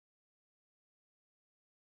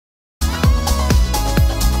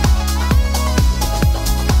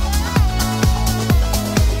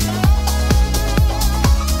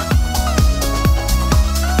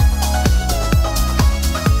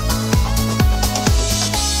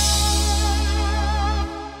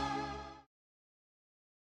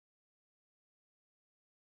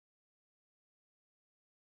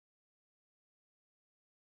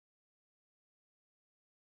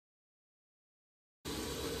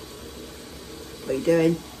What are you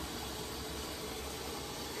doing?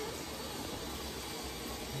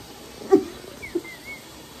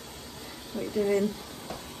 What are you doing?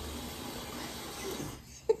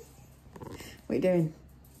 What are you doing?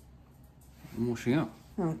 I'm washing up.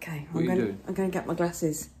 Okay. What are you doing? I'm going to get my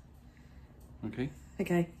glasses. Okay.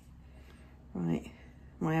 Okay. Right.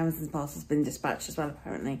 My Amazon parcel's been dispatched as well,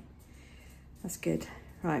 apparently. That's good.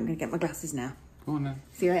 Right, I'm going to get my glasses now. Go on then.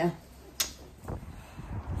 See you later.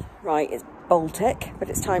 Right, it's Baltic, but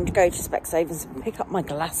it's time to go to Specsavers and pick up my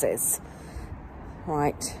glasses.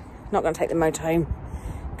 Right, not going to take the motor home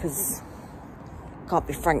because can't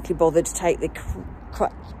be frankly bothered to take the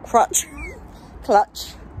clutch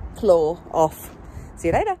claw off. See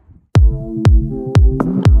you later.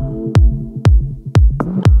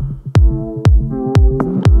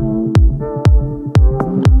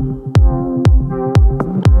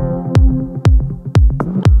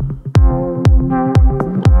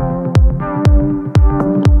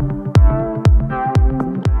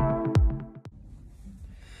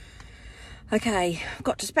 Okay, I've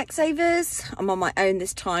got to Specsavers. I'm on my own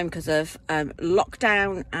this time because of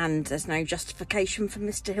lockdown, and there's no justification for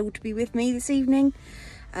Mr. Hill to be with me this evening.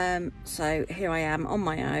 So here I am on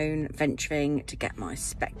my own, venturing to get my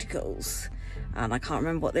spectacles. And I can't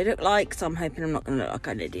remember what they look like, so I'm hoping I'm not going to look like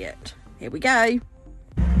an idiot. Here we go.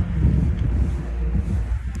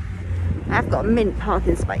 I've got a mint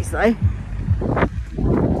parking space though.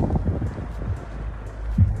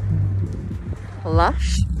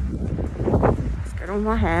 Lush. On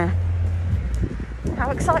my hair.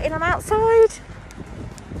 How exciting I'm outside.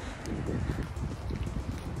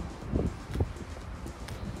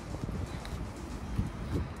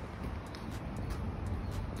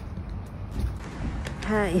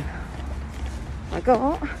 Okay, I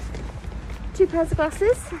got 2 pairs of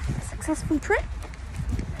glasses. Successful trip.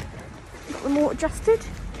 Got them all adjusted.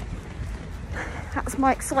 That's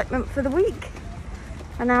my excitement for the week.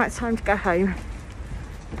 And now it's time to go home.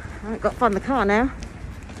 I've got to find the car now.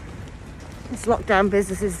 This lockdown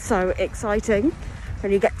business is so exciting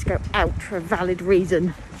when you get to go out for a valid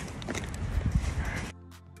reason.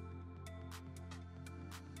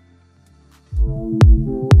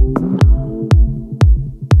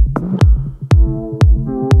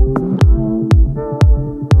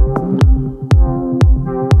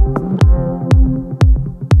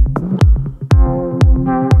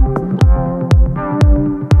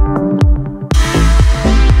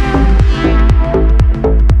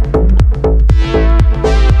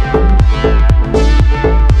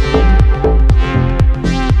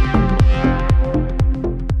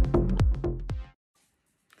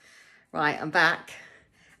 Right, I'm back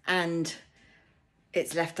and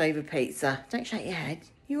it's leftover pizza. Don't shake your head.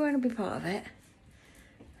 You want to be part of it.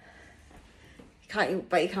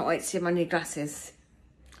 But you can't wait to see my new glasses.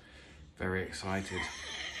 Very excited.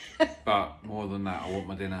 But more than that, I want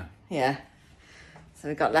my dinner. Yeah. So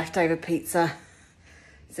we've got leftover pizza.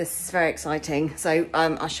 This is very exciting. So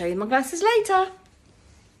I'll show you my glasses later.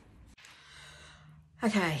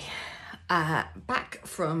 Okay. Back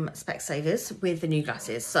from Specsavers with the new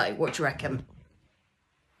glasses. So what do you reckon?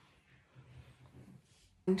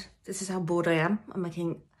 And this is how bored I am. I'm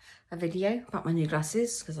making a video about my new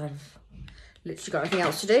glasses because I've literally got nothing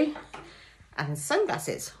else to do. And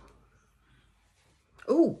sunglasses.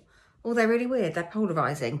 Oh, they're really weird. They're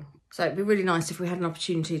polarizing. So it'd be really nice if we had an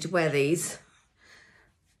opportunity to wear these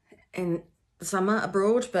in the summer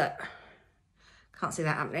abroad, but can't see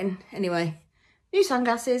that happening. Anyway, new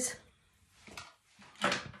sunglasses.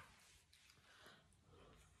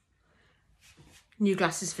 New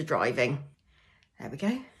glasses for driving. There we go.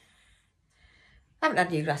 I haven't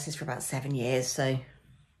had new glasses for about 7 years, so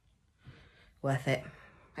worth it.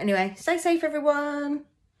 Anyway, stay safe everyone.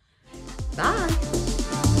 Bye.